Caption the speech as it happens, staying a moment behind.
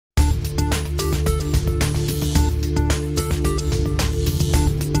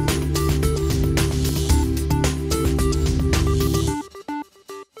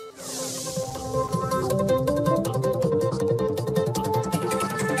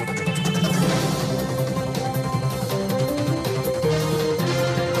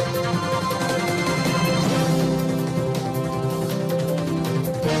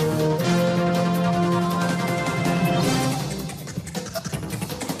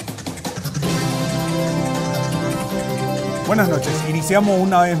Buenas noches. Iniciamos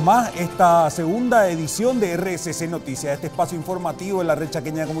una vez más esta segunda edición de RSC Noticias, este espacio informativo de la Red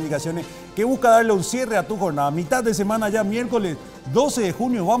Chaqueña de Comunicaciones que busca darle un cierre a tu jornada. Mitad de semana ya, miércoles 12 de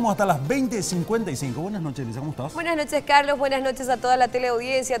junio, vamos hasta las 20:55. Buenas noches, Elisa, ¿cómo estás? Buenas noches, Carlos. Buenas noches a toda la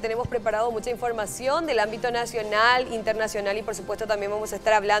teleaudiencia. Tenemos preparado mucha información del ámbito nacional, internacional y por supuesto también vamos a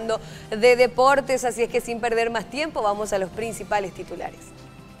estar hablando de deportes, así es que sin perder más tiempo vamos a los principales titulares.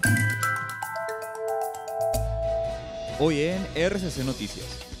 Hoy en RCC Noticias.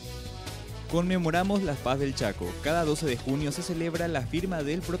 Conmemoramos la paz del Chaco. Cada 12 de junio se celebra la firma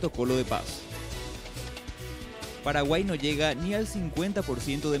del protocolo de paz. Paraguay no llega ni al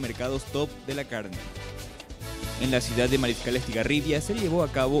 50% de mercados top de la carne. En la ciudad de Mariscal Estigarribia se llevó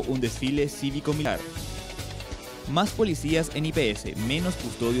a cabo un desfile cívico-militar. Más policías en IPS, menos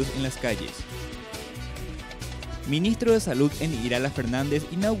custodios en las calles. Ministro de Salud en Irala Fernández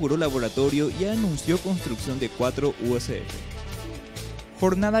inauguró laboratorio y anunció construcción de 4 USF.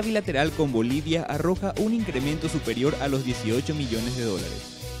 Jornada bilateral con Bolivia arroja un incremento superior a los 18 millones de dólares.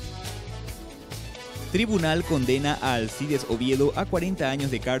 Tribunal condena a Alcides Oviedo a 40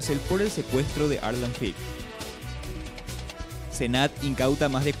 años de cárcel por el secuestro de Arlan Fick. Senat incauta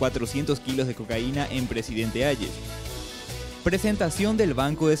más de 400 kilos de cocaína en Presidente Ayes. Presentación del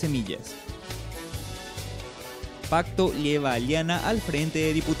Banco de Semillas. Pacto lleva a Liana al frente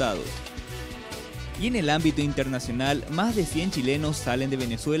de diputados. Y en el ámbito internacional, más de 100 chilenos salen de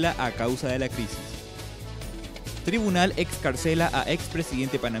Venezuela a causa de la crisis. Tribunal excarcela a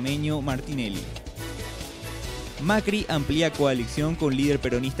expresidente panameño Martinelli. Macri amplía coalición con líder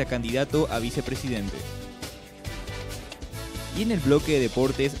peronista candidato a vicepresidente. Y en el bloque de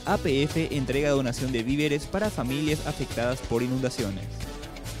deportes, APF entrega donación de víveres para familias afectadas por inundaciones.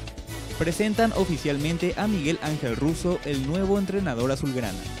 Presentan oficialmente a Miguel Ángel Russo, el nuevo entrenador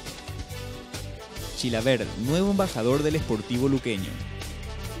azulgrana. Chilavert, nuevo embajador del Sportivo Luqueño.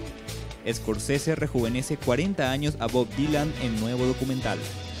 Scorsese rejuvenece 40 años a Bob Dylan en nuevo documental.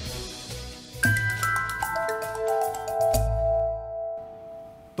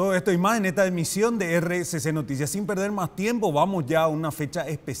 Todo esto y más en esta emisión de RCC Noticias. Sin perder más tiempo, vamos ya a una fecha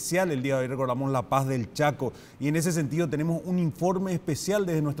especial. El día de hoy recordamos la paz del Chaco y en ese sentido tenemos un informe especial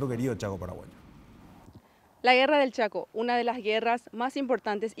desde nuestro querido Chaco paraguayo. La Guerra del Chaco, una de las guerras más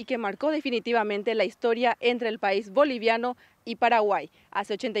importantes y que marcó definitivamente la historia entre el país boliviano y Paraguay.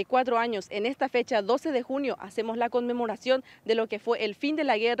 Hace 84 años, en esta fecha 12 de junio, hacemos la conmemoración de lo que fue el fin de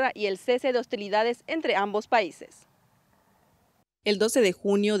la guerra y el cese de hostilidades entre ambos países. El 12 de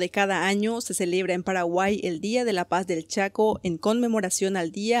junio de cada año se celebra en Paraguay el Día de la Paz del Chaco en conmemoración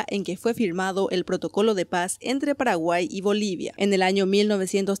al día en que fue firmado el protocolo de paz entre Paraguay y Bolivia. En el año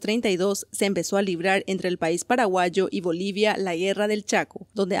 1932 se empezó a librar entre el país paraguayo y Bolivia la Guerra del Chaco,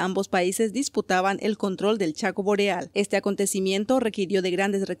 donde ambos países disputaban el control del Chaco boreal. Este acontecimiento requirió de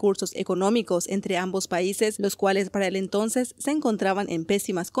grandes recursos económicos entre ambos países, los cuales para el entonces se encontraban en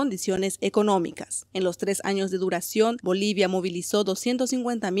pésimas condiciones económicas. En los 3 años de duración, Bolivia movilizó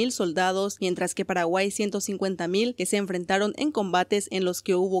 250.000 soldados, mientras que Paraguay 150.000, que se enfrentaron en combates en los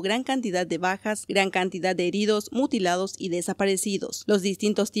que hubo gran cantidad de bajas, gran cantidad de heridos, mutilados y desaparecidos. Los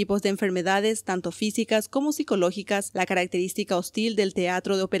distintos tipos de enfermedades, tanto físicas como psicológicas, la característica hostil del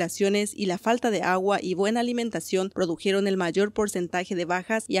teatro de operaciones y la falta de agua y buena alimentación produjeron el mayor porcentaje de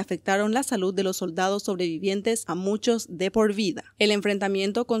bajas y afectaron la salud de los soldados sobrevivientes, a muchos de por vida. El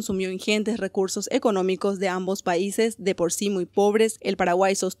enfrentamiento consumió ingentes recursos económicos de ambos países, de por sí muy pobres. El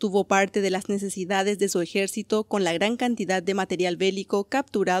Paraguay sostuvo parte de las necesidades de su ejército con la gran cantidad de material bélico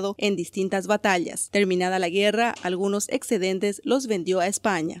capturado en distintas batallas. Terminada la guerra, algunos excedentes los vendió a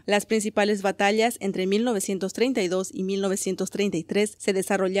España. Las principales batallas entre 1932 y 1933 se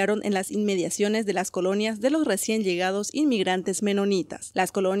desarrollaron en las inmediaciones de las colonias de los recién llegados inmigrantes menonitas.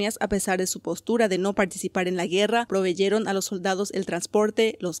 Las colonias, a pesar de su postura de no participar en la guerra, proveyeron a los soldados el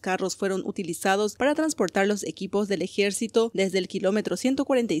transporte. Los carros fueron utilizados para transportar los equipos del ejército desde el kilómetro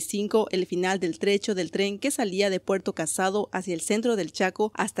 145, el final del trecho del tren que salía de Puerto Casado hacia el centro del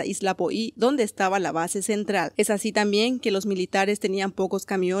Chaco hasta Isla Poí, donde estaba la base central. Es así también que los militares tenían pocos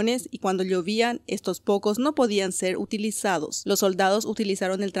camiones y cuando llovían, estos pocos no podían ser utilizados. Los soldados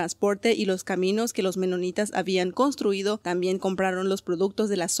utilizaron el transporte y los caminos que los menonitas habían construido, también compraron los productos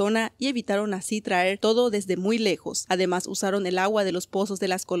de la zona y evitaron así traer todo desde muy lejos. Además, usaron el agua de los pozos de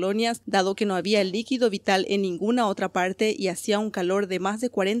las colonias, dado que no había el líquido vital en ninguna otra parte y así hacía un calor de más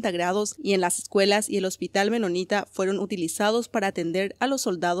de 40 grados y en las escuelas y el hospital menonita fueron utilizados para atender a los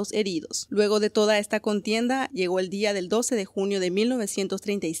soldados heridos. Luego de toda esta contienda, llegó el día del 12 de junio de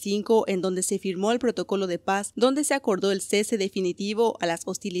 1935, en donde se firmó el protocolo de paz, donde se acordó el cese definitivo a las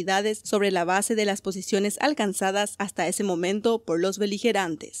hostilidades sobre la base de las posiciones alcanzadas hasta ese momento por los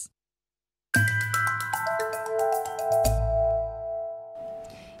beligerantes.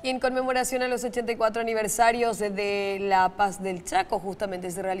 Y en conmemoración a los 84 aniversarios de la Paz del Chaco,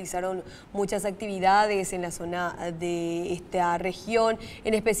 justamente se realizaron muchas actividades en la zona de esta región,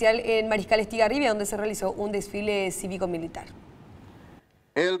 en especial en Mariscal Estigarribia, donde se realizó un desfile cívico-militar.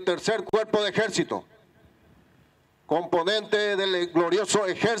 El tercer cuerpo de ejército, componente del glorioso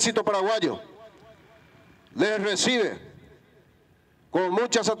ejército paraguayo, les recibe con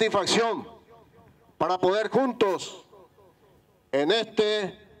mucha satisfacción para poder juntos en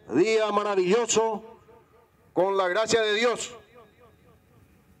este día maravilloso, con la gracia de Dios,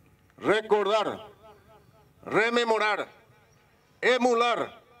 recordar, rememorar,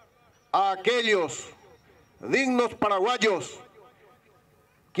 emular a aquellos dignos paraguayos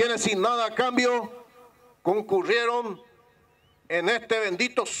quienes sin nada a cambio concurrieron en este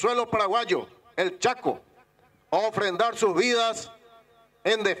bendito suelo paraguayo, el Chaco, a ofrendar sus vidas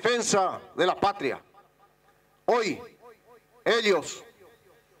en defensa de la patria. Hoy, ellos,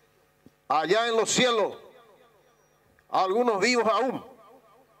 allá en los cielos, algunos vivos aún,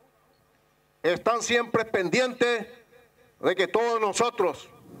 están siempre pendientes de que todos nosotros,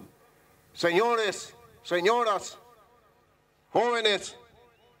 señores, señoras, jóvenes,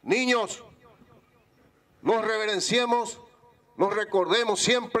 niños, los reverenciemos, los recordemos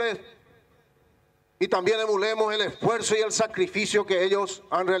siempre y también emulemos el esfuerzo y el sacrificio que ellos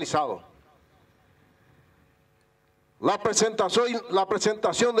han realizado. La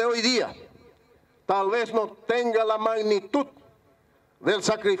presentación de hoy día tal vez no tenga la magnitud del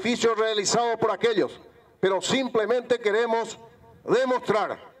sacrificio realizado por aquellos, pero simplemente queremos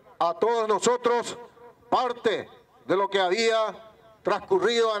demostrar a todos nosotros parte de lo que había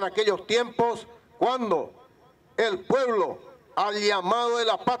transcurrido en aquellos tiempos cuando el pueblo, al llamado de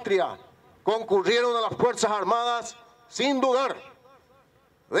la patria, concurrieron a las Fuerzas Armadas sin dudar,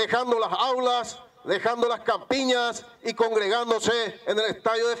 dejando las aulas, dejando las campiñas y congregándose en el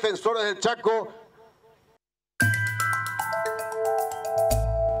Estadio Defensores del Chaco.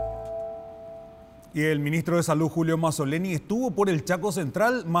 Y el ministro de Salud, Julio Mazzoleni, estuvo por el Chaco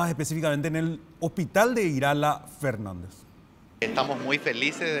Central, más específicamente en el hospital de Irala Fernández. Estamos muy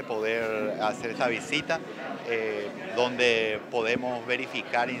felices de poder hacer esta visita, donde podemos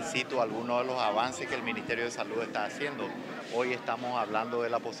verificar in situ algunos de los avances que el Ministerio de Salud está haciendo. Hoy estamos hablando de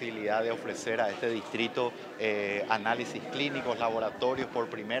la posibilidad de ofrecer a este distrito análisis clínicos, laboratorios por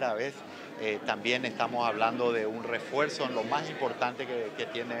primera vez. También estamos hablando de un refuerzo en lo más importante que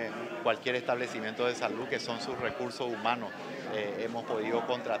tiene cualquier establecimiento de salud, que son sus recursos humanos. Hemos podido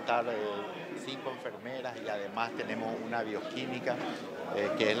contratar 5 enfermeras y además tenemos una bioquímica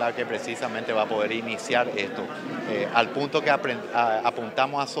que es la que precisamente va a poder iniciar esto. Al punto que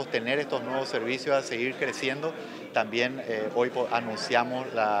apuntamos a sostener estos nuevos servicios, a seguir creciendo. También hoy anunciamos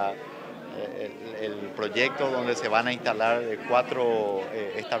el proyecto donde se van a instalar 4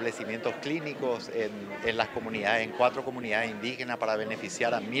 establecimientos clínicos en las comunidades, en 4 comunidades indígenas para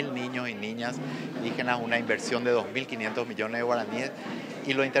beneficiar a 1000 niños y niñas indígenas, una inversión de 2.500 millones de guaraníes.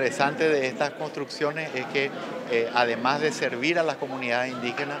 Y lo interesante de estas construcciones es que además de servir a las comunidades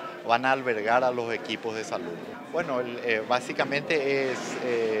indígenas, van a albergar a los equipos de salud. Bueno, básicamente es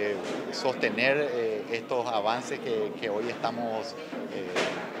sostener estos avances que hoy estamos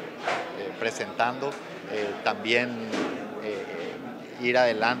presentando, también ir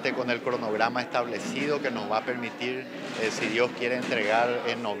adelante con el cronograma establecido que nos va a permitir, si Dios quiere, entregar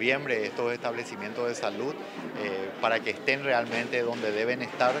en noviembre estos establecimientos de salud para que estén realmente donde deben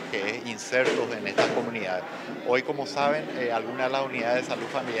estar, que es insertos en estas comunidades. Hoy, como saben, algunas de las unidades de salud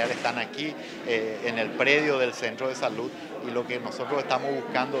familiar están aquí en el predio del centro de salud, y lo que nosotros estamos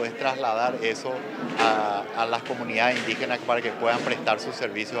buscando es trasladar eso a las comunidades indígenas para que puedan prestar sus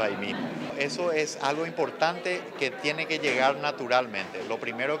servicios ahí mismo. Eso es algo importante que tiene que llegar naturalmente. Lo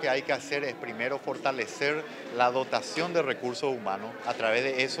primero que hay que hacer es primero fortalecer la dotación de recursos humanos. A través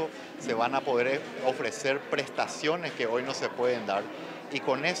de eso se van a poder ofrecer prestaciones que hoy no se pueden dar. Y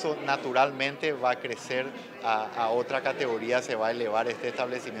con eso naturalmente va a crecer a otra categoría, se va a elevar este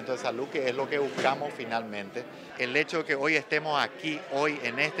establecimiento de salud, que es lo que buscamos finalmente. El hecho de que hoy estemos aquí, hoy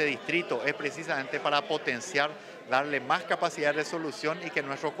en este distrito, es precisamente para potenciar darle más capacidad de resolución y que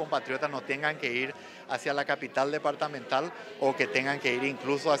nuestros compatriotas no tengan que ir hacia la capital departamental o que tengan que ir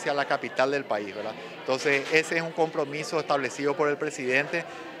incluso hacia la capital del país, ¿verdad? Entonces, ese es un compromiso establecido por el presidente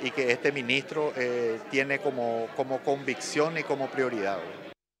y que este ministro tiene como convicción y como prioridad, ¿verdad?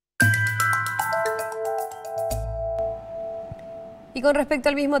 Y con respecto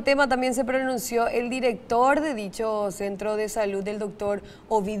al mismo tema, también se pronunció el director de dicho centro de salud, el doctor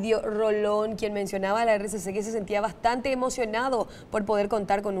Ovidio Rolón, quien mencionaba a la RCC que se sentía bastante emocionado por poder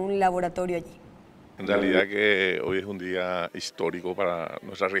contar con un laboratorio allí. En realidad que hoy es un día histórico para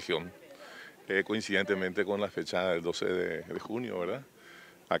nuestra región, coincidentemente con la fecha del 12 de junio, ¿verdad?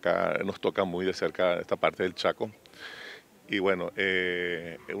 Acá nos toca muy de cerca esta parte del Chaco. Y bueno,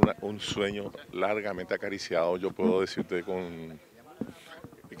 un sueño largamente acariciado, yo puedo decirte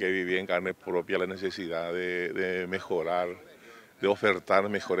que viví en carne propia la necesidad de mejorar, de ofertar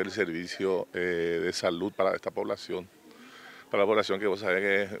mejor el servicio de salud para esta población. Para la población que vos sabés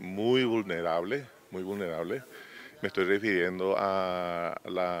que es muy vulnerable, muy vulnerable. Me estoy refiriendo a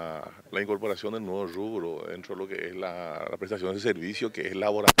la incorporación del nuevo rubro dentro de lo que es la prestación de servicio, que es el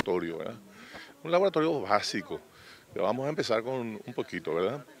laboratorio, ¿verdad? Un laboratorio básico. Vamos a empezar con un poquito,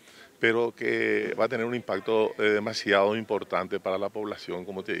 ¿verdad? Pero que va a tener un impacto demasiado importante para la población,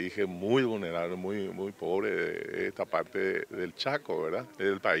 como te dije, muy vulnerable, muy pobre de esta parte del Chaco, ¿verdad?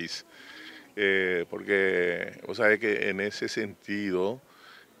 Del país. Porque vos sabés que en ese sentido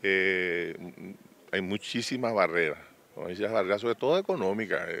hay muchísimas barreras, ¿no? Muchísimas barreras, sobre todo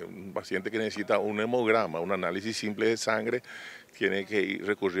económicas. Un paciente que necesita un hemograma, un análisis simple de sangre, tiene que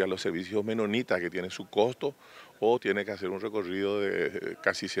recurrir a los servicios menonitas, que tienen su costo, o tiene que hacer un recorrido de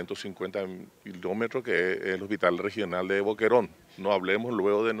casi 150 kilómetros, que es el Hospital Regional de Boquerón. No hablemos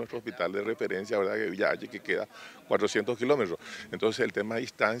luego de nuestro hospital de referencia, ¿verdad? Que ya que queda 400 kilómetros. Entonces el tema de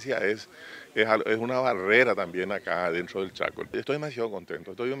distancia es una barrera también acá dentro del Chaco. Estoy demasiado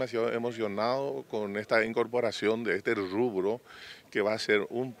contento, estoy demasiado emocionado con esta incorporación de este rubro, que va a ser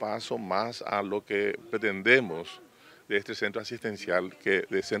un paso más a lo que pretendemos de este centro asistencial, que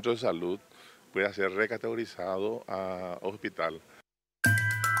de centro de salud pueda ser recategorizado a hospital.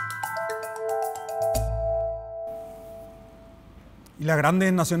 Y las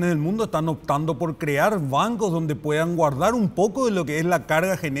grandes naciones del mundo están optando por crear bancos donde puedan guardar un poco de lo que es la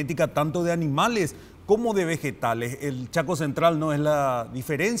carga genética tanto de animales como de vegetales. El Chaco Central no es la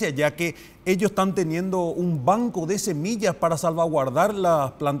diferencia, ya que ellos están teniendo un banco de semillas para salvaguardar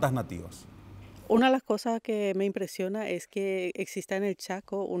las plantas nativas. Una de las cosas que me impresiona es que exista en el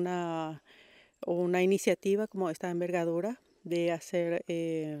Chaco una iniciativa como esta envergadura de hacer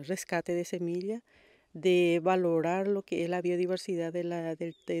rescate de semillas, de valorar lo que es la biodiversidad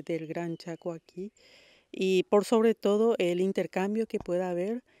del Gran Chaco aquí, y por sobre todo el intercambio que pueda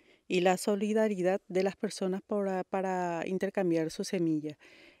haber y la solidaridad de las personas para intercambiar sus semillas.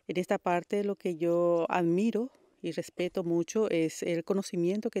 En esta parte lo que yo admiro y respeto mucho es el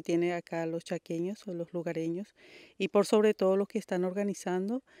conocimiento que tienen acá los chaqueños o los lugareños, y por sobre todo los que están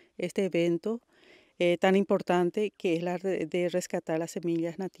organizando este evento tan importante, que es la de rescatar las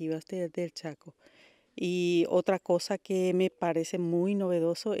semillas nativas del Chaco. Y otra cosa que me parece muy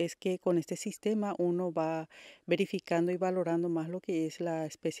novedoso es que con este sistema uno va verificando y valorando más lo que es la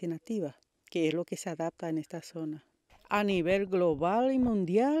especie nativa, que es lo que se adapta en esta zona. A nivel global y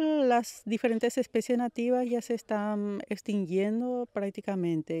mundial, las diferentes especies nativas ya se están extinguiendo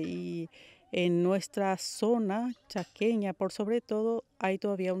prácticamente, y en nuestra zona chaqueña, por sobre todo, hay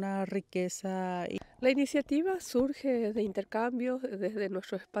todavía una riqueza. La iniciativa surge de intercambios desde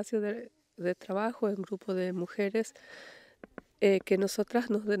nuestro espacio de trabajo en grupo de mujeres que nosotras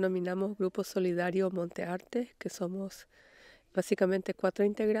nos denominamos Grupo Solidario Montearte, que somos básicamente 4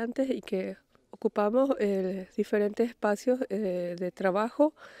 integrantes y que ocupamos diferentes espacios de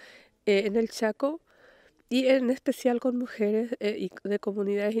trabajo en el Chaco, y en especial con mujeres de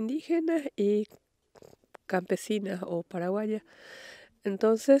comunidades indígenas y campesinas o paraguayas.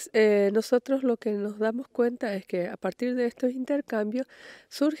 Entonces, nosotros lo que nos damos cuenta es que a partir de estos intercambios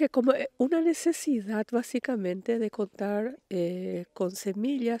surge como una necesidad básicamente de contar con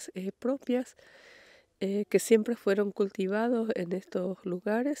semillas propias que siempre fueron cultivados en estos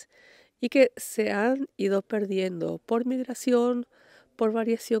lugares y que se han ido perdiendo por migración, por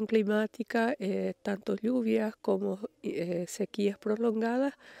variación climática, tanto lluvias como sequías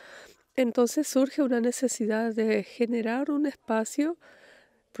prolongadas. Entonces surge una necesidad de generar un espacio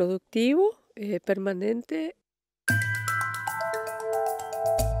productivo, permanente.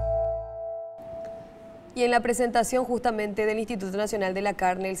 Y en la presentación justamente del Instituto Nacional de la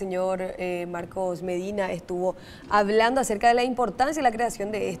Carne, el señor Marcos Medina estuvo hablando acerca de la importancia de la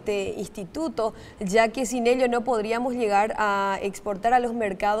creación de este instituto, ya que sin ello no podríamos llegar a exportar a los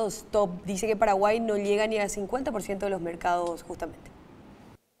mercados top. Dice que Paraguay no llega ni al 50% de los mercados justamente.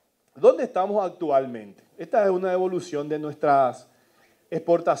 ¿Dónde estamos actualmente? Esta es una evolución de nuestras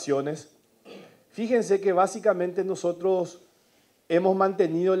exportaciones. Fíjense que básicamente nosotros hemos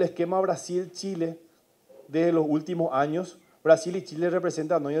mantenido el esquema Brasil-Chile desde los últimos años. Brasil y Chile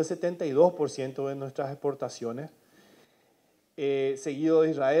representan hoy el 72% de nuestras exportaciones, seguido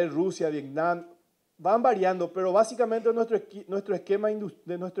de Israel, Rusia, Vietnam. Van variando, pero básicamente nuestro esquema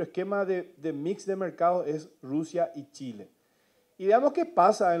de mix de mercados es Rusia y Chile. Y veamos qué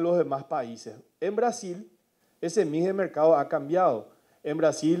pasa en los demás países. En Brasil, ese mix de mercado ha cambiado. En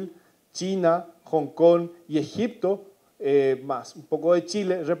Brasil, China, Hong Kong y Egipto, más un poco de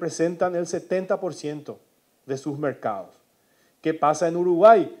Chile, representan el 70% de sus mercados. ¿Qué pasa en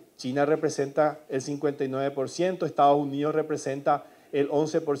Uruguay? China representa el 59%, Estados Unidos representa el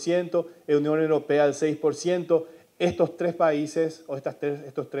 11%, la Unión Europea el 6%. Estos tres países o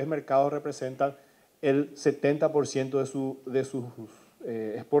estos tres mercados representan el 70% de sus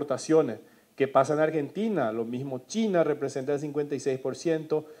exportaciones. ¿Qué pasa en Argentina? Lo mismo, China representa el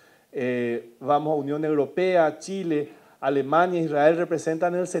 56%, vamos a Unión Europea, Chile, Alemania, Israel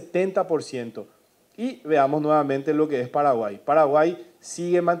representan el 70%. Y veamos nuevamente lo que es Paraguay. Paraguay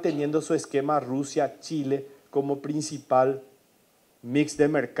sigue manteniendo su esquema Rusia-Chile como principal mix de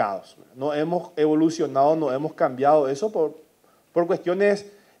mercados. No hemos evolucionado, no hemos cambiado eso por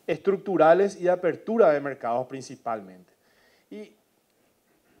cuestiones estructurales y de apertura de mercados principalmente. Y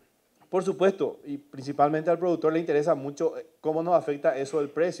por supuesto, y principalmente al productor le interesa mucho cómo nos afecta eso del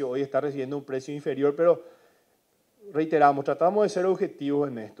precio. Hoy está recibiendo un precio inferior, pero reiteramos, tratamos de ser objetivos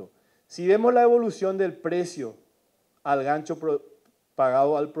en esto. Si vemos la evolución del precio al gancho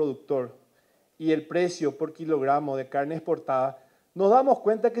pagado al productor y el precio por kilogramo de carne exportada, nos damos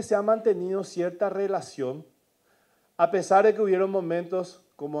cuenta que se ha mantenido cierta relación, a pesar de que hubieron momentos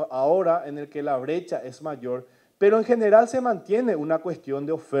como ahora en el que la brecha es mayor, pero en general se mantiene una cuestión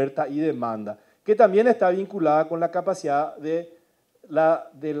de oferta y demanda, que también está vinculada con la capacidad de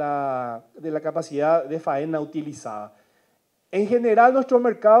la capacidad de faena utilizada. En general, nuestro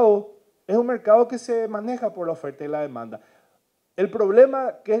mercado es un mercado que se maneja por la oferta y la demanda. El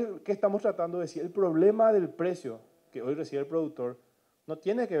problema que estamos tratando de decir, el problema del precio que hoy recibe el productor, no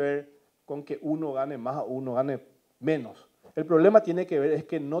tiene que ver con que uno gane más o uno gane menos. El problema tiene que ver es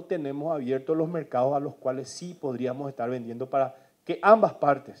que no tenemos abiertos los mercados a los cuales sí podríamos estar vendiendo para que ambas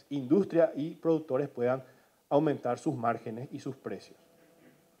partes, industria y productores, puedan aumentar sus márgenes y sus precios.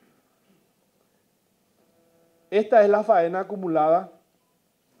 Esta es la faena acumulada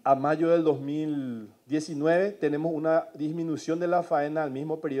a mayo del 2019. Tenemos una disminución de la faena al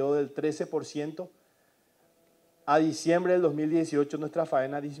mismo periodo del 13%. A diciembre del 2018 nuestra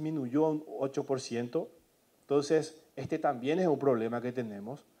faena disminuyó un 8%. Entonces, este también es un problema que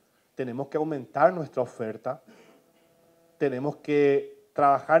tenemos. Tenemos que aumentar nuestra oferta. Tenemos que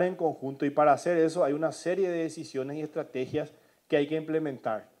trabajar en conjunto y para hacer eso hay una serie de decisiones y estrategias que hay que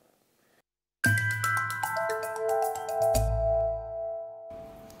implementar.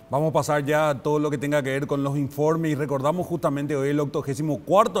 Vamos a pasar ya a todo lo que tenga que ver con los informes y recordamos justamente hoy el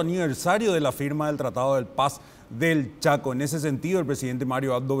 84º aniversario de la firma del Tratado de Paz del Chaco. En ese sentido, el presidente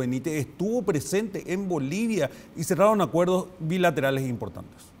Mario Abdo Benítez estuvo presente en Bolivia y cerraron acuerdos bilaterales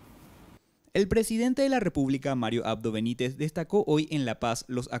importantes. El presidente de la República, Mario Abdo Benítez, destacó hoy en La Paz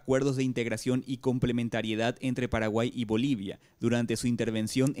los acuerdos de integración y complementariedad entre Paraguay y Bolivia, durante su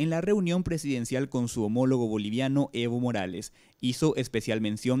intervención en la reunión presidencial con su homólogo boliviano Evo Morales. Hizo especial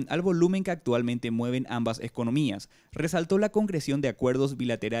mención al volumen que actualmente mueven ambas economías. Resaltó la concreción de acuerdos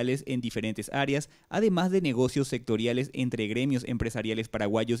bilaterales en diferentes áreas, además de negocios sectoriales entre gremios empresariales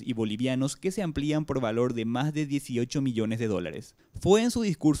paraguayos y bolivianos que se amplían por valor de más de 18 millones de dólares. Fue en su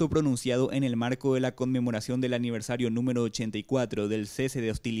discurso pronunciado en el marco de la conmemoración del aniversario número 84 del cese de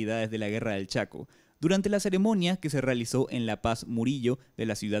hostilidades de la Guerra del Chaco. Durante la ceremonia que se realizó en La Paz Murillo, de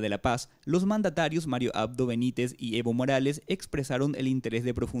la ciudad de La Paz, los mandatarios Mario Abdo Benítez y Evo Morales expresaron el interés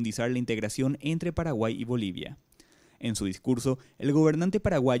de profundizar la integración entre Paraguay y Bolivia. En su discurso, el gobernante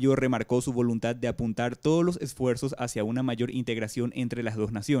paraguayo remarcó su voluntad de apuntar todos los esfuerzos hacia una mayor integración entre las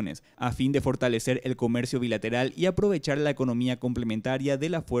dos naciones, a fin de fortalecer el comercio bilateral y aprovechar la economía complementaria de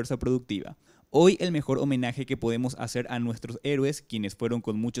la fuerza productiva. Hoy el mejor homenaje que podemos hacer a nuestros héroes, quienes fueron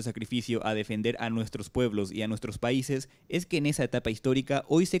con mucho sacrificio a defender a nuestros pueblos y a nuestros países, es que en esa etapa histórica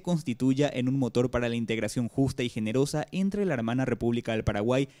hoy se constituya en un motor para la integración justa y generosa entre la hermana República del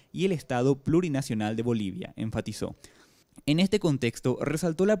Paraguay y el Estado plurinacional de Bolivia, enfatizó. En este contexto,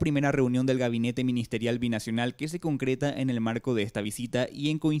 resaltó la primera reunión del Gabinete Ministerial Binacional que se concreta en el marco de esta visita y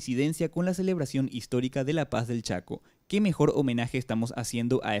en coincidencia con la celebración histórica de la Paz del Chaco. ¿Qué mejor homenaje estamos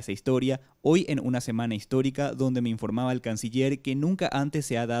haciendo a esa historia hoy en una semana histórica donde me informaba el canciller que nunca antes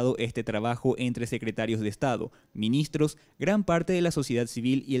se ha dado este trabajo entre secretarios de Estado, ministros, gran parte de la sociedad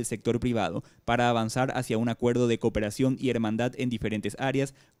civil y el sector privado para avanzar hacia un acuerdo de cooperación y hermandad en diferentes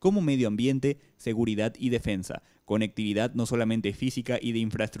áreas como medio ambiente, seguridad y defensa? Conectividad no solamente física y de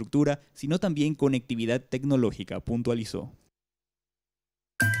infraestructura, sino también conectividad tecnológica, puntualizó.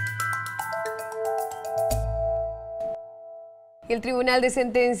 El Tribunal de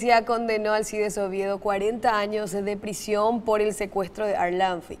Sentencia condenó al Alcides Oviedo 40 años de prisión por el secuestro de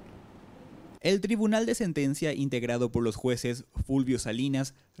Arlanfic. El Tribunal de Sentencia, integrado por los jueces Fulvio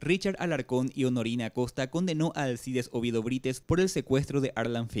Salinas, Richard Alarcón y Honorina Acosta, condenó a Alcides Oviedo Brites por el secuestro de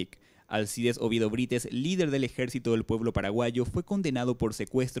Arlanfic. Alcides Oviedo Brites, líder del Ejército del Pueblo Paraguayo, fue condenado por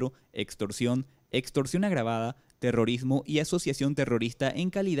secuestro, extorsión agravada, terrorismo y asociación terrorista en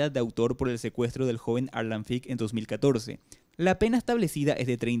calidad de autor por el secuestro del joven Arlanfic en 2014. La pena establecida es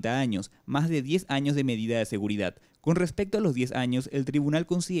de 30 años, más de 10 años de medida de seguridad. Con respecto a los 10 años, el tribunal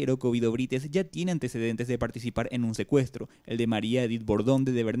consideró que Oviedo Brites ya tiene antecedentes de participar en un secuestro, el de María Edith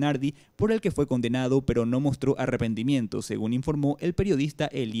Bordonde de Bernardi, por el que fue condenado pero no mostró arrepentimiento, según informó el periodista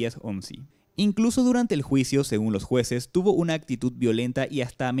Elías Onsi. Incluso durante el juicio, según los jueces, tuvo una actitud violenta y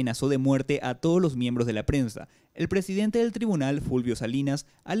hasta amenazó de muerte a todos los miembros de la prensa. El presidente del tribunal, Fulvio Salinas,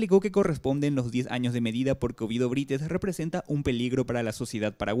 alegó que corresponden los 10 años de medida porque Oviedo Brites representa un peligro para la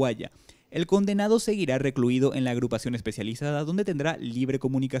sociedad paraguaya. El condenado seguirá recluido en la agrupación especializada donde tendrá libre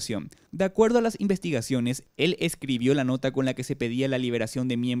comunicación. De acuerdo a las investigaciones, él escribió la nota con la que se pedía la liberación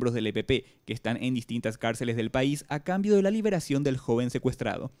de miembros del EPP, que están en distintas cárceles del país, a cambio de la liberación del joven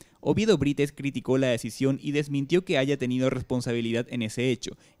secuestrado. Oviedo Brites criticó la decisión y desmintió que haya tenido responsabilidad en ese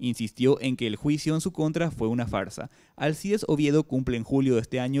hecho. Insistió en que el juicio en su contra fue una farsa. Alcides Oviedo cumple en julio de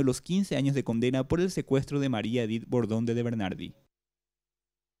este año los 15 años de condena por el secuestro de María Edith Bordonde de Bernardi.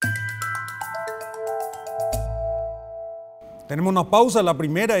 Tenemos una pausa, la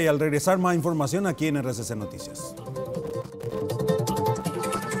primera, y al regresar más información aquí en RCC Noticias.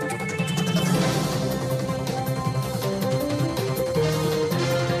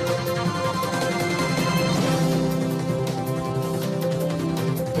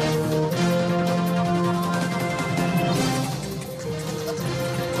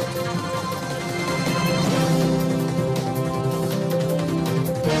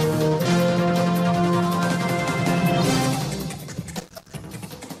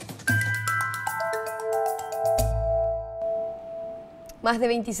 Más de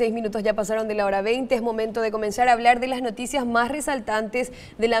 26 minutos ya pasaron de la hora 20, es momento de comenzar a hablar de las noticias más resaltantes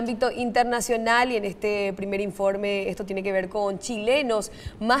del ámbito internacional y en este primer informe esto tiene que ver con chilenos.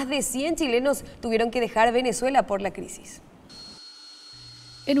 Más de 100 chilenos tuvieron que dejar Venezuela por la crisis.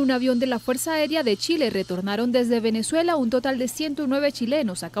 En un avión de la Fuerza Aérea de Chile retornaron desde Venezuela un total de 109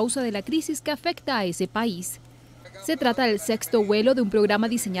 chilenos a causa de la crisis que afecta a ese país. Se trata del sexto vuelo de un programa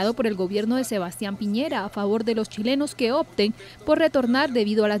diseñado por el gobierno de Sebastián Piñera a favor de los chilenos que opten por retornar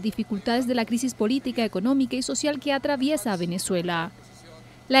debido a las dificultades de la crisis política, económica y social que atraviesa Venezuela.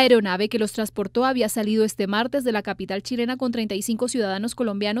 La aeronave que los transportó había salido este martes de la capital chilena con 35 ciudadanos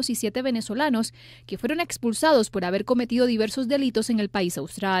colombianos y 7 venezolanos que fueron expulsados por haber cometido diversos delitos en el país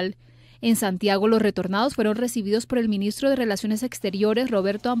austral. En Santiago, los retornados fueron recibidos por el ministro de Relaciones Exteriores,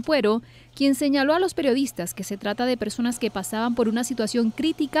 Roberto Ampuero, quien señaló a los periodistas que se trata de personas que pasaban por una situación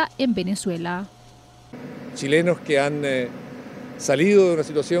crítica en Venezuela. Chilenos que han salido de una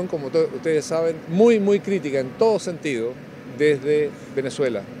situación, como ustedes saben, muy crítica en todo sentido desde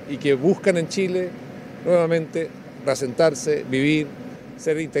Venezuela y que buscan en Chile nuevamente reasentarse, vivir,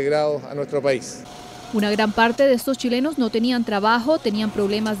 ser integrados a nuestro país. Una gran parte de estos chilenos no tenían trabajo, tenían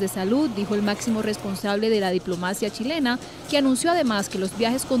problemas de salud, dijo el máximo responsable de la diplomacia chilena, que anunció además que los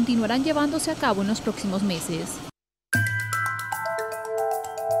viajes continuarán llevándose a cabo en los próximos meses.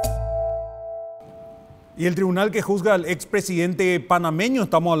 Y el tribunal que juzga al expresidente panameño,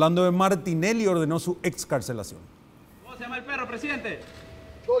 estamos hablando de Martinelli, ordenó su excarcelación. ¿Cómo se llama el perro, presidente?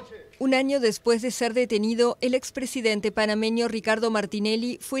 Un año después de ser detenido, el expresidente panameño Ricardo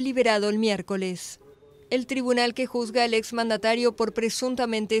Martinelli fue liberado el miércoles. El tribunal que juzga al exmandatario por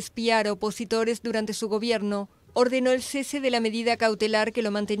presuntamente espiar a opositores durante su gobierno ordenó el cese de la medida cautelar que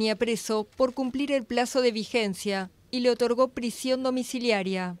lo mantenía preso por cumplir el plazo de vigencia y le otorgó prisión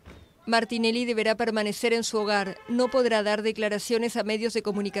domiciliaria. Martinelli deberá permanecer en su hogar, no podrá dar declaraciones a medios de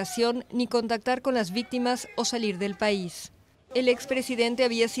comunicación ni contactar con las víctimas o salir del país. El expresidente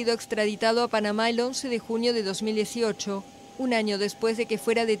había sido extraditado a Panamá el 11 de junio de 2018, un año después de que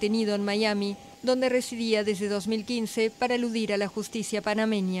fuera detenido en Miami, donde residía desde 2015 para eludir a la justicia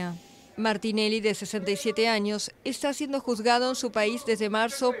panameña. Martinelli, de 67 años, está siendo juzgado en su país desde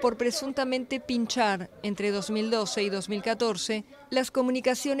marzo por presuntamente pinchar, entre 2012 y 2014, las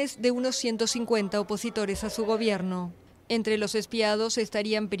comunicaciones de unos 150 opositores a su gobierno. Entre los espiados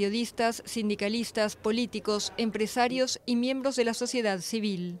estarían periodistas, sindicalistas, políticos, empresarios y miembros de la sociedad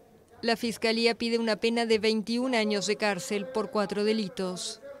civil. La Fiscalía pide una pena de 21 años de cárcel por 4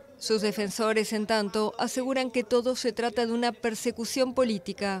 delitos. Sus defensores, en tanto, aseguran que todo se trata de una persecución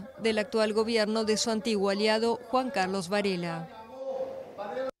política del actual gobierno de su antiguo aliado Juan Carlos Varela.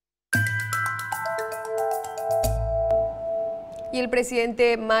 Y el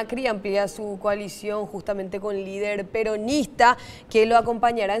presidente Macri amplía su coalición justamente con el líder peronista que lo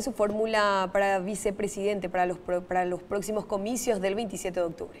acompañará en su fórmula para vicepresidente para los próximos comicios del 27 de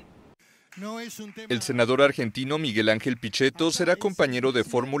octubre. El senador argentino Miguel Ángel Pichetto será compañero de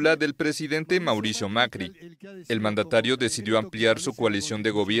fórmula del presidente Mauricio Macri. El mandatario decidió ampliar su coalición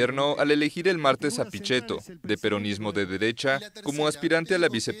de gobierno al elegir el martes a Pichetto, de peronismo de derecha, como aspirante a la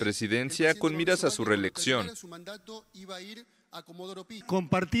vicepresidencia con miras a su reelección.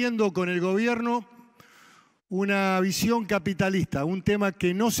 Compartiendo con el gobierno una visión capitalista, un tema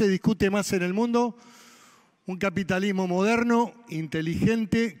que no se discute más en el mundo. Un capitalismo moderno,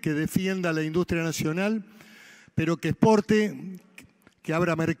 inteligente, que defienda la industria nacional, pero que exporte, que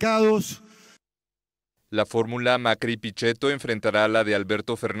abra mercados. La fórmula Macri-Pichetto enfrentará a la de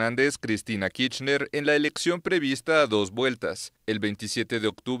Alberto Fernández, Cristina Kirchner, en la elección prevista a 2 vueltas, el 27 de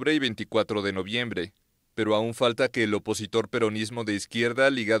octubre y 24 de noviembre. Pero aún falta que el opositor peronismo de izquierda,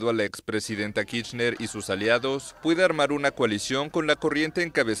 ligado a la expresidenta Kirchner y sus aliados, pueda armar una coalición con la corriente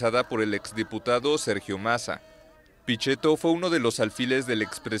encabezada por el exdiputado Sergio Massa. Pichetto fue uno de los alfiles del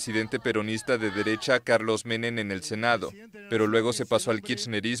expresidente peronista de derecha Carlos Menem en el Senado, pero luego se pasó al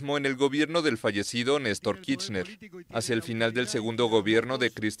kirchnerismo en el gobierno del fallecido Néstor Kirchner. Hacia el final del segundo gobierno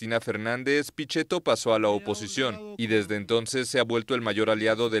de Cristina Fernández, Pichetto pasó a la oposición y desde entonces se ha vuelto el mayor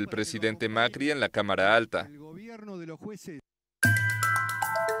aliado del presidente Macri en la Cámara Alta.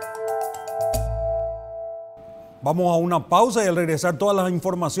 Vamos a una pausa y al regresar todas las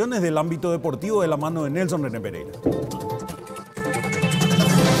informaciones del ámbito deportivo de la mano de Nelson René Pereira.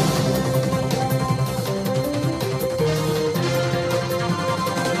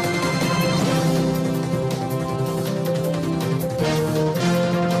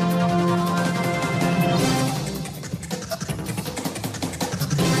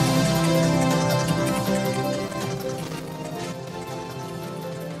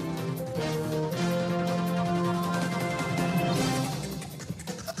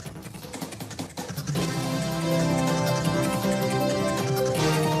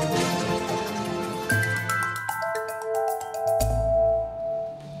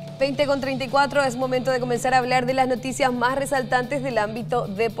 20:34, es momento de comenzar a hablar de las noticias más resaltantes del ámbito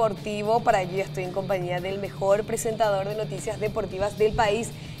deportivo. Para ello estoy en compañía del mejor presentador de noticias deportivas del país,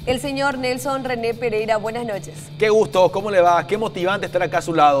 el señor Nelson René Pereira. Buenas noches. Qué gusto, ¿cómo le va? Qué motivante estar acá a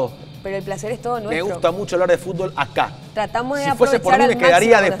su lado. Pero el placer es todo nuestro. Me gusta mucho hablar de fútbol acá. Tratamos de si fuese por mí me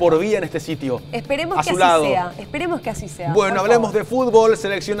quedaría de por vida en este sitio. Esperemos a que su así lado. sea. Esperemos que así sea. Bueno, hablemos de fútbol,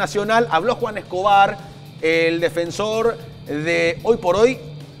 selección nacional. Habló Juan Escobar, el defensor de hoy por hoy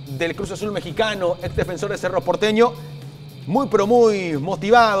del Cruz Azul mexicano, ex defensor de Cerro Porteño. Muy pero muy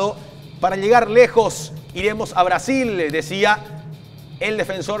motivado. Para llegar lejos iremos a Brasil, decía el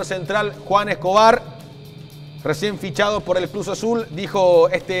defensor central Juan Escobar. Recién fichado por el Cruz Azul, dijo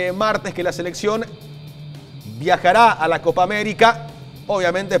este martes que la selección viajará a la Copa América,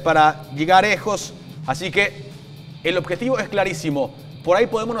 obviamente para llegar lejos, así que el objetivo es clarísimo. Por ahí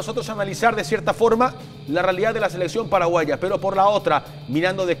podemos nosotros analizar de cierta forma la realidad de la selección paraguaya, pero por la otra,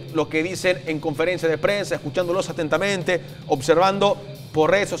 mirando de lo que dicen en conferencia de prensa, escuchándolos atentamente, observando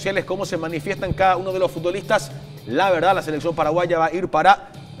por redes sociales cómo se manifiestan cada uno de los futbolistas, la verdad la selección paraguaya va a ir para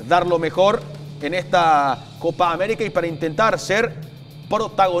dar lo mejor en esta Copa América y para intentar ser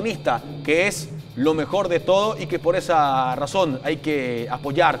protagonista, que es lo mejor de todo y que por esa razón hay que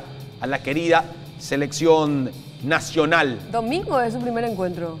apoyar a la querida selección nacional. Domingo es su primer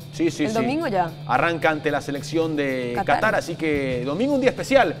encuentro. Sí. El domingo ya. Arranca ante la selección de Qatar, así que domingo un día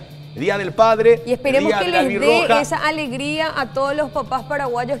especial. Día del Padre, y esperemos Día que de la les dé albirroja. esa alegría a todos los papás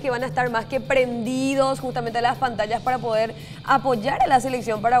paraguayos que van a estar más que prendidos justamente a las pantallas para poder apoyar a la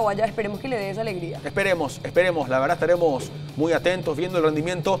selección paraguaya. Esperemos que le dé esa alegría. Esperemos, la verdad estaremos muy atentos viendo el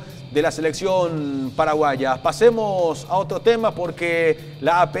rendimiento de la selección paraguaya. Pasemos a otro tema porque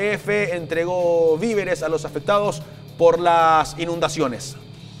la APF entregó víveres a los afectados por las inundaciones.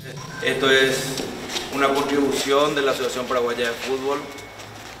 Esto es una contribución de la Asociación Paraguaya de Fútbol,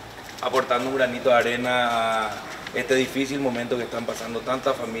 aportando un granito de arena a este difícil momento que están pasando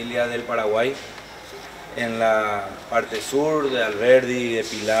tantas familias del Paraguay en la parte sur, de Alberdi, de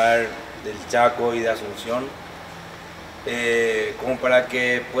Pilar, del Chaco y de Asunción, como para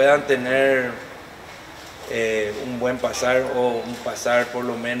que puedan tener un buen pasar o un pasar por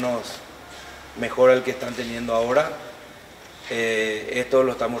lo menos mejor al que están teniendo ahora. Esto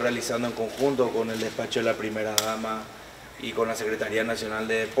lo estamos realizando en conjunto con el despacho de la Primera Dama y con la Secretaría Nacional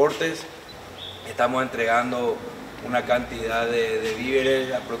de Deportes. Estamos entregando una cantidad de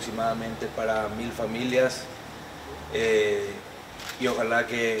víveres aproximadamente para 1000 familias y ojalá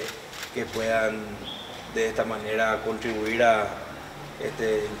que puedan de esta manera contribuir a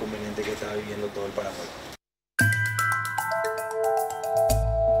este inconveniente que está viviendo todo el Paraguay.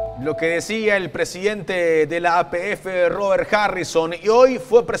 Lo que decía el presidente de la APF, Robert Harrison, y hoy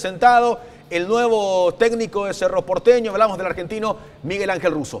fue presentado el nuevo técnico de Cerro Porteño, hablamos del argentino Miguel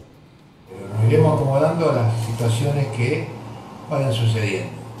Ángel Russo. Nos iremos acomodando a las situaciones que vayan sucediendo.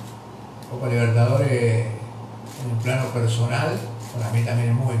 Copa Libertadores en el plano personal, para mí también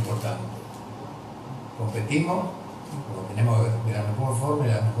es muy importante. Competimos, lo tenemos de la mejor forma,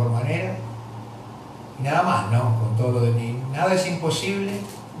 de la mejor manera, y nada más, ¿no? Con todo lo de mí. Nada es imposible,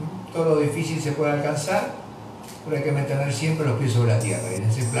 todo lo difícil se puede alcanzar, pero hay que mantener siempre los pies sobre la tierra, y en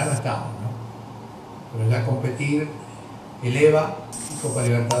ese plano estamos, ¿no? Pero ya competir eleva, Copa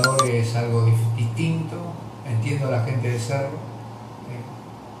Libertadores es algo distinto, entiendo a la gente de Cerro,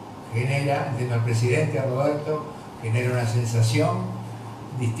 genera, entiendo al presidente, a Roberto, genera una sensación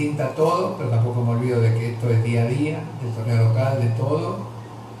distinta a todo, pero tampoco me olvido de que esto es día a día, del torneo local, de todo,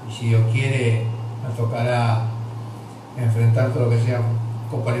 y si Dios quiere nos tocará enfrentar todo lo que sea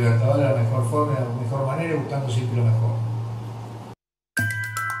Copa Libertadores de la mejor forma, de la mejor manera, buscando siempre lo mejor.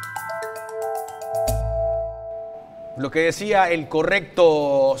 Lo que decía el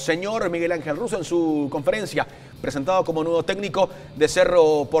correcto señor Miguel Ángel Russo en su conferencia, presentado como nuevo técnico de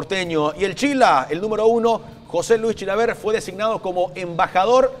Cerro Porteño. Y el Chila, el número 1, José Luis Chilaver, fue designado como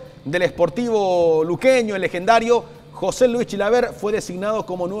embajador del Sportivo Luqueño. El legendario José Luis Chilaver fue designado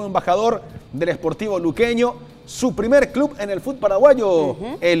como nuevo embajador del Sportivo Luqueño. Su primer club en el fútbol paraguayo,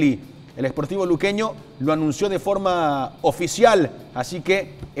 Eli. El Sportivo Luqueño lo anunció de forma oficial, así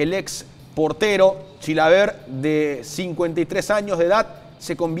que el ex portero Chilaver, de 53 años de edad,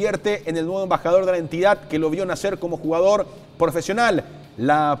 se convierte en el nuevo embajador de la entidad que lo vio nacer como jugador profesional.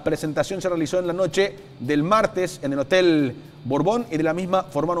 La presentación se realizó en la noche del martes en el Hotel Borbón y de la misma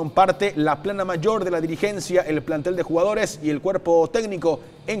formaron parte la plana mayor de la dirigencia, el plantel de jugadores y el cuerpo técnico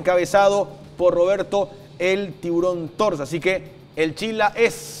encabezado por Roberto el Tiburón Torres. Así que el Chila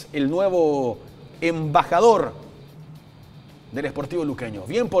es el nuevo embajador del Sportivo Luqueño.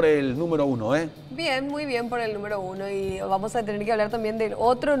 Bien por el número 1, ¿eh? Bien, muy bien por el número 1. Y vamos a tener que hablar también del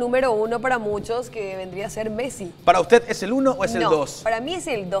otro número 1 para muchos, que vendría a ser Messi. ¿Para usted es el 1 o es el 2? No, para mí es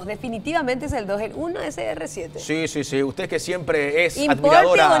el 2. Definitivamente es el 2. El 1 es CR7. Sí, sí, sí. Usted que siempre es ¿Importe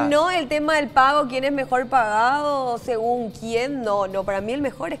admiradora. o no el tema del pago? ¿Quién es mejor pagado? ¿Según quién? No, no. Para mí el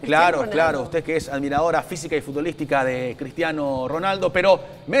mejor es Cristiano Ronaldo. Claro. Usted que es admiradora física y futbolística de Cristiano Ronaldo. Pero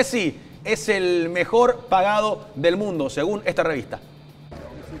Messi es el mejor pagado del mundo, según esta revista.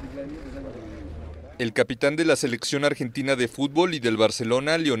 El capitán de la selección argentina de fútbol y del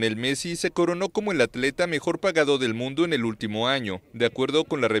Barcelona, Lionel Messi, se coronó como el atleta mejor pagado del mundo en el último año, de acuerdo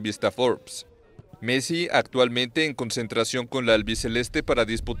con la revista Forbes. Messi, actualmente en concentración con la albiceleste para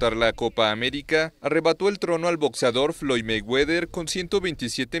disputar la Copa América, arrebató el trono al boxeador Floyd Mayweather con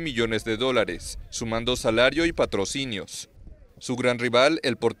 127 millones de dólares, sumando salario y patrocinios. Su gran rival,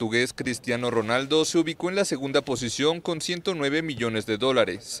 el portugués Cristiano Ronaldo, se ubicó en la segunda posición con 109 millones de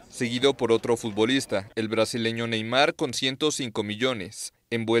dólares, seguido por otro futbolista, el brasileño Neymar, con 105 millones,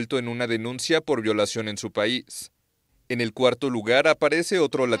 envuelto en una denuncia por violación en su país. En el cuarto lugar aparece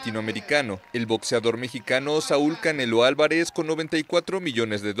otro latinoamericano, el boxeador mexicano Saúl Canelo Álvarez, con 94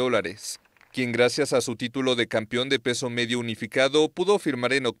 millones de dólares, quien gracias a su título de campeón de peso medio unificado pudo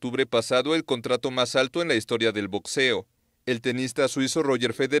firmar en octubre pasado el contrato más alto en la historia del boxeo. El tenista suizo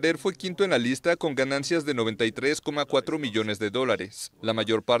Roger Federer fue quinto en la lista con ganancias de 93,4 millones de dólares, la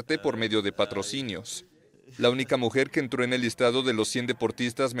mayor parte por medio de patrocinios. La única mujer que entró en el listado de los 100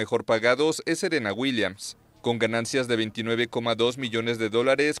 deportistas mejor pagados es Serena Williams, con ganancias de $29,2 millones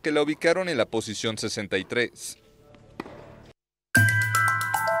que la ubicaron en la posición 63.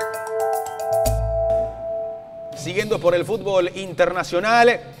 Siguiendo por el fútbol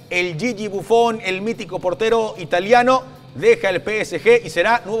internacional, el Gigi Buffon, el mítico portero italiano, deja el PSG y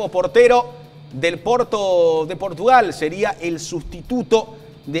será nuevo portero del Porto de Portugal. Sería el sustituto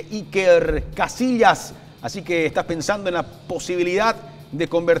de Iker Casillas. Así que está pensando en la posibilidad de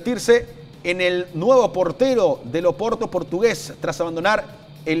convertirse en el nuevo portero del Oporto portugués tras abandonar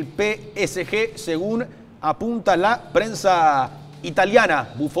el PSG, según apunta la prensa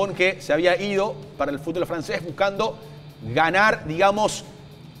italiana. Buffon, que se había ido para el fútbol francés buscando ganar, digamos,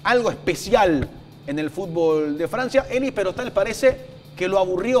 algo especial en el fútbol de Francia. Pero tal parece que lo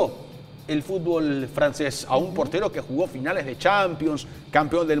aburrió el fútbol francés a un portero que jugó finales de Champions,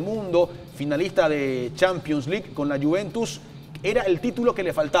 campeón del mundo, finalista de Champions League con la Juventus. Era el título que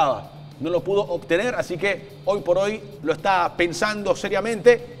le faltaba, no lo pudo obtener, así que hoy por hoy lo está pensando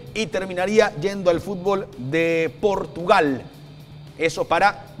seriamente y terminaría yendo al fútbol de Portugal. Eso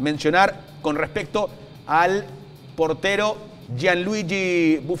para mencionar con respecto al portero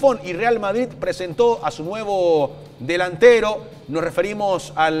Gianluigi Buffon. Y Real Madrid presentó a su nuevo delantero. Nos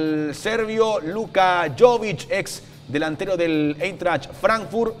referimos al serbio Luka Jovic, ex delantero del Eintracht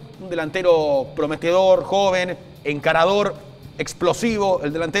Frankfurt. Un delantero prometedor, joven, encarador, explosivo.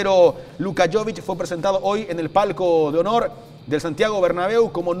 El delantero Luka Jovic fue presentado hoy en el palco de honor del Santiago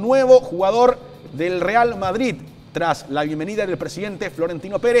Bernabéu como nuevo jugador del Real Madrid, tras la bienvenida del presidente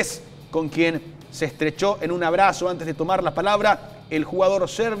Florentino Pérez, con quien se estrechó en un abrazo antes de tomar la palabra. El jugador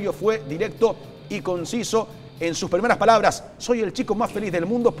serbio fue directo y conciso en sus primeras palabras. Soy el chico más feliz del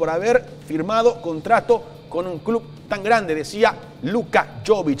mundo por haber firmado contrato con un club tan grande, decía Luka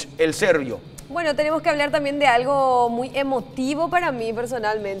Jovic, el serbio. Bueno, tenemos que hablar también de algo muy emotivo para mí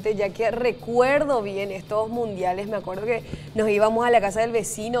personalmente, ya que recuerdo bien estos mundiales. Me acuerdo que nos íbamos a la casa del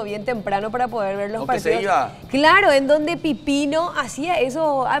vecino bien temprano para poder ver los partidos. Se iba. Claro, en donde Pipino hacía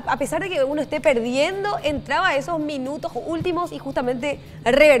eso, a pesar de que uno esté perdiendo, entraba a esos minutos últimos y justamente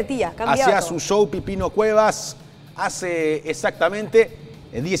revertía, cambiaba Hacía todo. su show Pipino Cuevas hace exactamente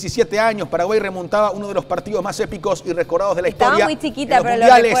 17 años. Paraguay remontaba uno de los partidos más épicos y recordados de la historia. Estaba muy chiquita, pero lo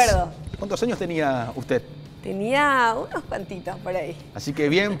mundiales. recuerdo. ¿Cuántos años tenía usted? Tenía unos cuantitos por ahí. Así que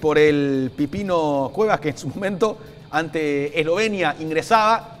bien por el Pipino Cuevas, que en su momento ante Eslovenia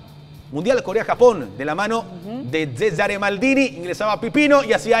ingresaba. Mundial Corea-Japón, de la mano de Cesare Maldini, ingresaba Pipino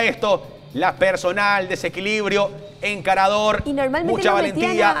y hacía esto. La personal, desequilibrio, encarador, Y normalmente mucha lo valentía.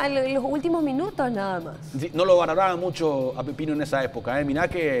 metían en los últimos minutos nada más. Sí, no lo valoraban mucho a Pipino en esa época. Mirá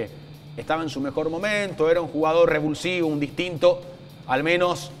que estaba en su mejor momento, era un jugador revulsivo, un distinto, al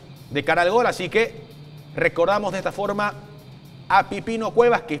menos de cara al gol. Así que recordamos de esta forma a Pipino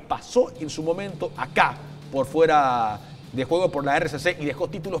Cuevas, que pasó en su momento acá, por fuera de juego por la RCC, y dejó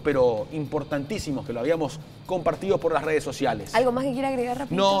títulos pero importantísimos que lo habíamos compartido por las redes sociales. ¿Algo más que quiera agregar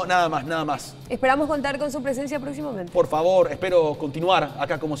rápido? No, nada más, nada más. Esperamos contar con su presencia próximamente. Por favor, espero continuar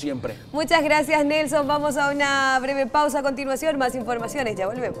acá como siempre. Muchas gracias, Nelson. Vamos a una breve pausa. A continuación, más informaciones. Ya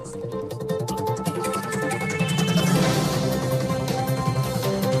volvemos.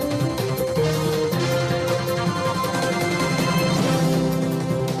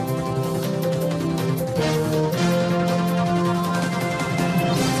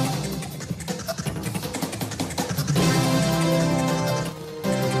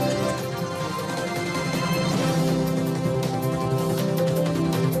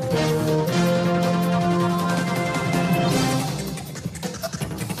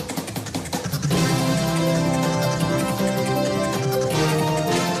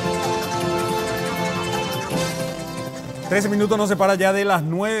 Trece minutos nos separa ya de las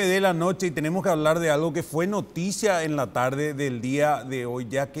 9 de la noche y tenemos que hablar de algo que fue noticia en la tarde del día de hoy,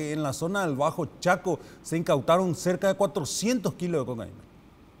 ya que en la zona del Bajo Chaco se incautaron cerca de 400 kilos de cocaína.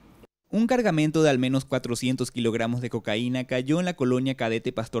 Un cargamento de al menos 400 kilogramos de cocaína cayó en la colonia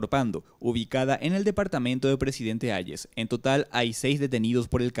Cadete Pastor Pando, ubicada en el departamento de Presidente Hayes. En total hay 6 detenidos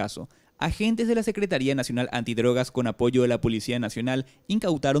por el caso. Agentes de la Secretaría Nacional Antidrogas, con apoyo de la Policía Nacional,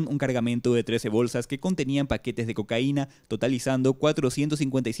 incautaron un cargamento de 13 bolsas que contenían paquetes de cocaína, totalizando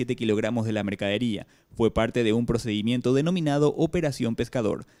 457 kilogramos de la mercadería. Fue parte de un procedimiento denominado Operación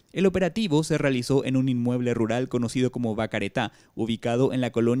Pescador. El operativo se realizó en un inmueble rural conocido como Bacaretá, ubicado en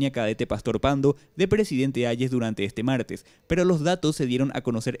la colonia Cadete Pastor Pando de Presidente Hayes durante este martes, pero los datos se dieron a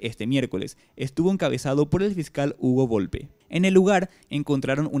conocer este miércoles. Estuvo encabezado por el fiscal Hugo Volpe. En el lugar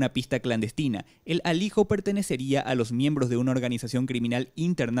encontraron una pista clara clandestina. El alijo pertenecería a los miembros de una organización criminal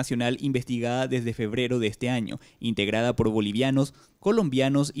internacional investigada desde febrero de este año, integrada por bolivianos,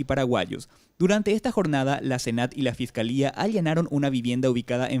 colombianos y paraguayos. Durante esta jornada, la Senat y la Fiscalía allanaron una vivienda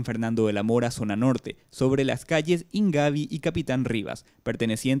ubicada en Fernando de la Mora, zona norte, sobre las calles Ingavi y Capitán Rivas,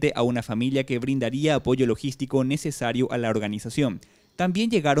 perteneciente a una familia que brindaría apoyo logístico necesario a la organización.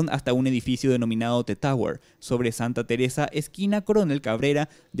 También llegaron hasta un edificio denominado The Tower, sobre Santa Teresa, esquina Coronel Cabrera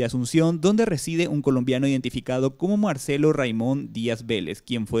de Asunción, donde reside un colombiano identificado como Marcelo Raimón Díaz Vélez,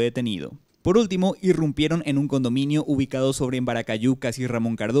 quien fue detenido. Por último, irrumpieron en un condominio ubicado sobre Embaracayú, casi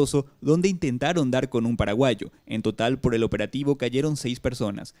Ramón Cardoso, donde intentaron dar con un paraguayo. En total, por el operativo cayeron 6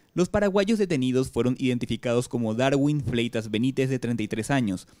 personas. Los paraguayos detenidos fueron identificados como Darwin Fleitas Benítez, de 33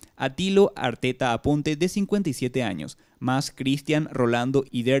 años, Atilo Arteta Aponte, de 57 años, más Cristian Rolando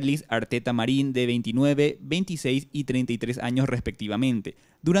y Derlis Arteta Marín, de 29, 26 y 33 años respectivamente.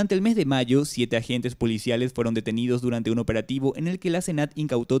 Durante el mes de mayo, 7 agentes policiales fueron detenidos durante un operativo en el que la Senat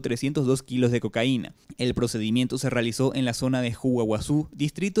incautó 302 kilos de cocaína. El procedimiento se realizó en la zona de Juaguazú,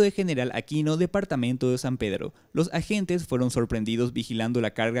 distrito de General Aquino, departamento de San Pedro. Los agentes fueron sorprendidos vigilando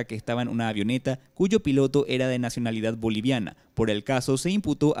la carga que estaba en una avioneta cuyo piloto era de nacionalidad boliviana. Por el caso se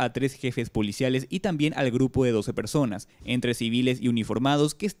imputó a 3 jefes policiales y también al grupo de 12 personas, entre civiles y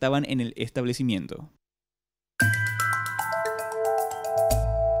uniformados que estaban en el establecimiento.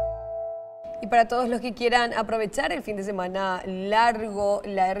 Y para todos los que quieran aprovechar el fin de semana largo,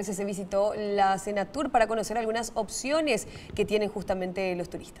 la RCC visitó la Senatur para conocer algunas opciones que tienen justamente los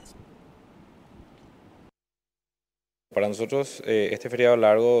turistas. Para nosotros este feriado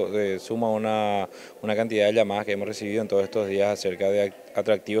largo suma una cantidad de llamadas que hemos recibido en todos estos días acerca de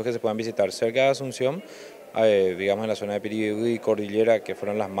atractivos que se puedan visitar cerca de Asunción, digamos en la zona de Piribí y Cordillera, que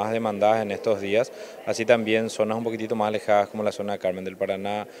fueron las más demandadas en estos días, así también zonas un poquitito más alejadas como la zona de Carmen del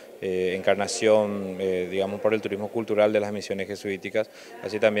Paraná, Encarnación, digamos por el turismo cultural de las misiones jesuíticas,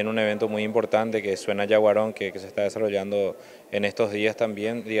 así también un evento muy importante que suena Yaguarón, que se está desarrollando en estos días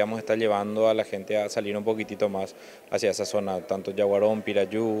también, digamos, está llevando a la gente a salir un poquitito más hacia esa zona, tanto Yaguarón,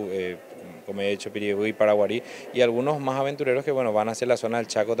 Pirayú, como he dicho, Piribí y Paraguarí, y algunos más aventureros que bueno, van hacia la zona del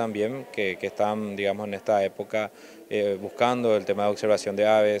Chaco también, que están, digamos, en esta época buscando el tema de observación de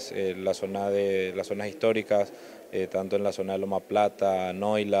aves, las zonas históricas, tanto en la zona de Loma Plata,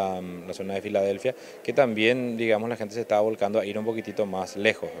 Noila, la zona de Filadelfia, que también, digamos, la gente se está volcando a ir un poquitito más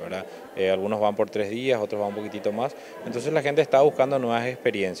lejos, ¿verdad? Algunos van por 3 días, otros van un poquitito más, entonces la gente está buscando nuevas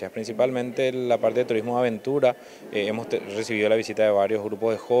experiencias, principalmente la parte de turismo de aventura. Hemos recibido la visita de varios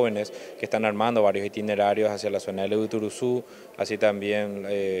grupos de jóvenes que están armando varios itinerarios hacia la zona de Uturuzú, así también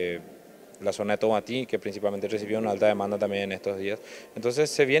la zona de Tomatí, que principalmente recibió una alta demanda también en estos días. Entonces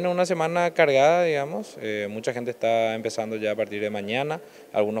se viene una semana cargada, digamos, mucha gente está empezando ya a partir de mañana,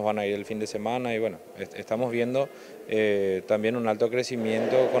 algunos van a ir el fin de semana y bueno, estamos viendo también un alto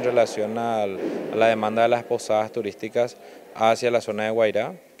crecimiento con relación a la demanda de las posadas turísticas hacia la zona de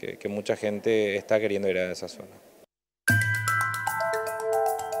Guairá, que mucha gente está queriendo ir a esa zona.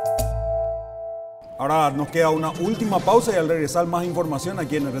 Ahora nos queda una última pausa y al regresar más información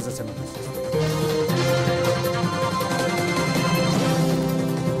aquí en RCC Noticias.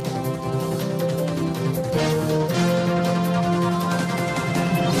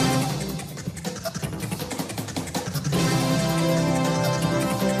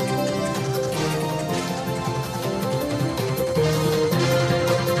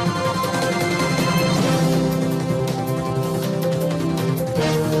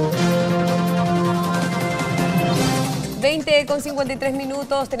 Con 53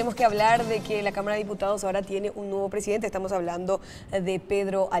 minutos tenemos que hablar de que la Cámara de Diputados ahora tiene un nuevo presidente. Estamos hablando de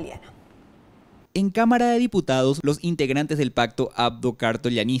Pedro Aliana. En Cámara de Diputados, los integrantes del pacto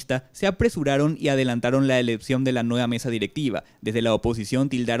abdo-cartolianista se apresuraron y adelantaron la elección de la nueva mesa directiva. Desde la oposición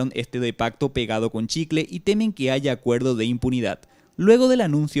tildaron este de pacto pegado con chicle y temen que haya acuerdo de impunidad. Luego del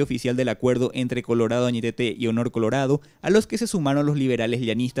anuncio oficial del acuerdo entre Colorado Añetete y Honor Colorado, a los que se sumaron los liberales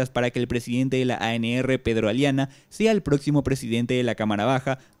llanistas para que el presidente de la ANR, Pedro Aliana, sea el próximo presidente de la Cámara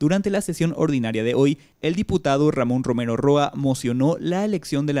Baja, durante la sesión ordinaria de hoy, el diputado Ramón Romero Roa mocionó la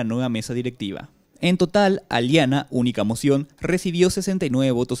elección de la nueva mesa directiva. En total, Aliana, única moción, recibió 69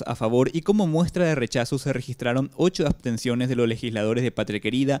 votos a favor y como muestra de rechazo se registraron 8 abstenciones de los legisladores de Patria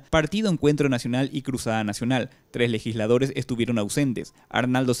Querida, Partido Encuentro Nacional y Cruzada Nacional. 3 legisladores estuvieron ausentes.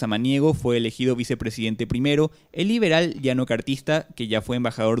 Arnaldo Samaniego fue elegido vicepresidente primero, el liberal llano cartista, que ya fue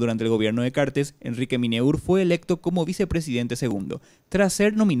embajador durante el gobierno de Cartes, Enrique Mineur, fue electo como vicepresidente segundo. Tras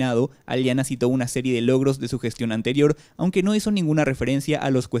ser nominado, Aliana citó una serie de logros de su gestión anterior, aunque no hizo ninguna referencia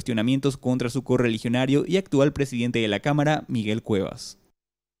a los cuestionamientos contra su correligionario y actual presidente de la Cámara, Miguel Cuevas.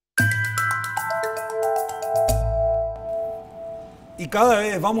 Y cada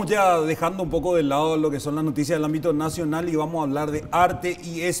vez vamos ya dejando un poco de lado lo que son las noticias del ámbito nacional y vamos a hablar de arte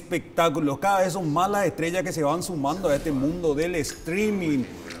y espectáculos. Cada vez son más las estrellas que se van sumando a este mundo del streaming.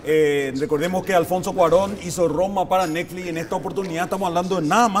 Recordemos que Alfonso Cuarón hizo Roma para Netflix y en esta oportunidad estamos hablando de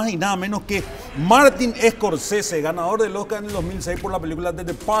nada más y nada menos que Martin Scorsese, ganador del Oscar en el 2006 por la película The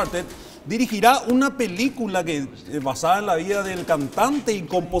Departed. Dirigirá una película que basada en la vida del cantante y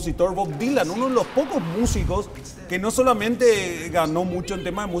compositor Bob Dylan, uno de los pocos músicos que no solamente ganó mucho en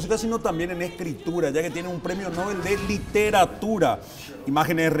tema de música, sino también en escritura, ya que tiene un premio Nobel de literatura.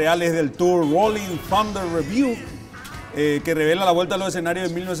 Imágenes reales del tour Rolling Thunder Review, que revela la vuelta a los escenarios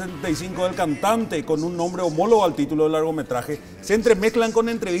de 1975 del cantante con un nombre homólogo al título del largometraje, se entremezclan con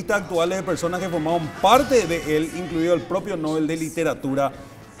entrevistas actuales de personas que formaron parte de él, incluido el propio Nobel de literatura,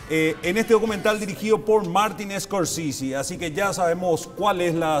 en este documental dirigido por Martin Scorsese. Así que ya sabemos cuál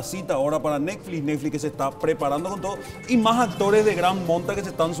es la cita ahora para Netflix que se está preparando con todo, y más actores de gran monta que se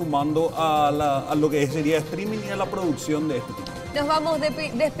están sumando a lo que sería streaming y a la producción de este tipo. Nos vamos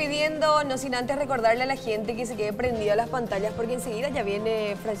despidiendo, no sin antes recordarle a la gente que se quede prendido a las pantallas, porque enseguida ya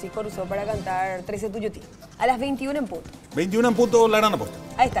viene Francisco Rousseau para cantar 13 Tuyutí, a las 21 en punto. 21 en punto, la gran apuesta.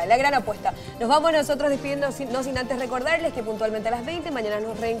 Ahí está, la gran apuesta. Nos vamos nosotros despidiendo, no sin antes recordarles que puntualmente a las 20 mañana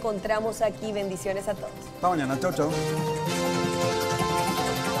nos reencontramos aquí. Bendiciones a todos. Hasta mañana, chau, chau.